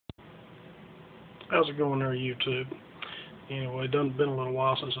How's it going there, YouTube? Anyway, been a little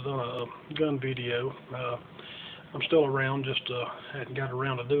while since I've done a gun video. I'm still around, just hadn't got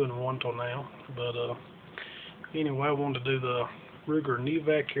around to doing one till now. But anyway, I wanted to do the Ruger New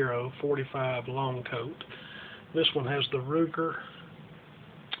Vaquero 45 long coat. This one has the Ruger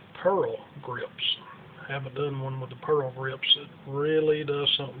pearl grips. I haven't done one with the pearl grips. It really does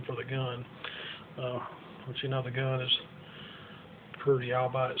something for the gun. But you know, the gun is pretty all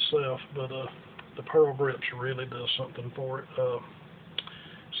by itself, but the pearl grips really does something for it.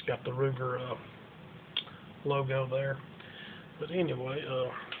 It's got the Ruger logo there. But anyway,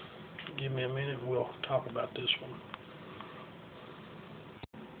 give me a minute and we'll talk about this one.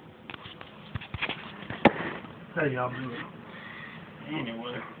 How y'all doing?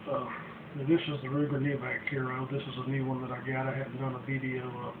 Anyway, this is the Ruger New Vaquero. This is a new one that I got. I haven't done a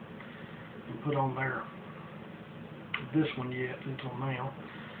video and put on there this one yet until now.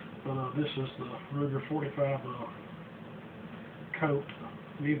 But this is the Ruger 45 Colt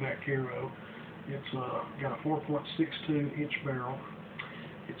New Vaquero. It's got a 4.62 inch barrel.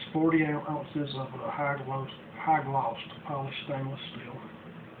 It's 40 ounces of high gloss polished stainless steel,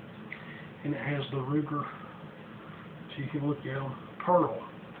 and it has the Ruger, so you can look at them, pearl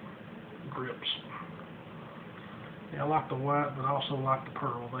grips. Yeah, I like the white, but I also like the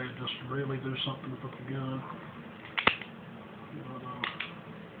pearl. They just really do something for the gun.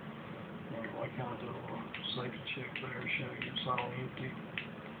 But anyway, kind of do a little safety check there to show you it's all empty.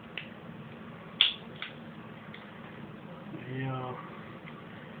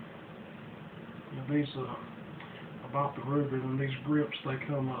 These I bought the Ruger, and these grips, they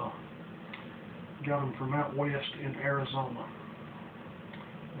come got them from out west in Arizona,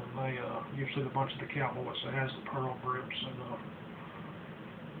 and they you've seen a bunch of the cowboys that has the pearl grips, and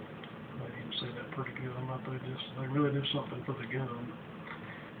you can see that pretty good. They really do something for the gun.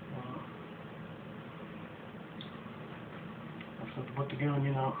 But the gun,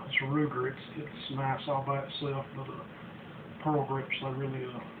 you know, it's a Ruger. It's nice all by itself, but pearl grips, they really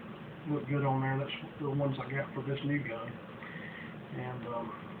look good on there. That's the ones I got for this new gun. And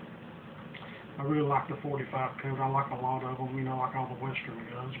I really like the 45 coat. I like a lot of them, you know, like all the Western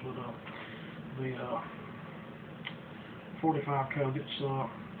guns. But the 45 coat, it's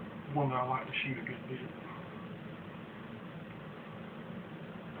one that I like to shoot a good bit.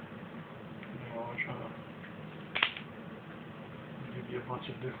 You know, I'll try to give you a bunch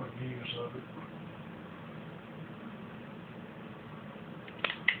of different views of it.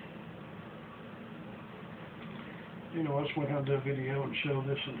 You know, I just went out and do a video and show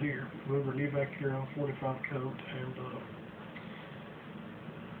this one here, Ruger New Vaquero 45 coat, and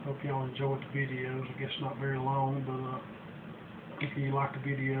hope y'all enjoyed the videos. I guess not very long, but if you like the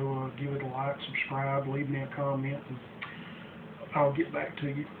video, give it a like, subscribe, leave me a comment, and I'll get back to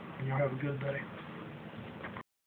you. Y'all have a good day.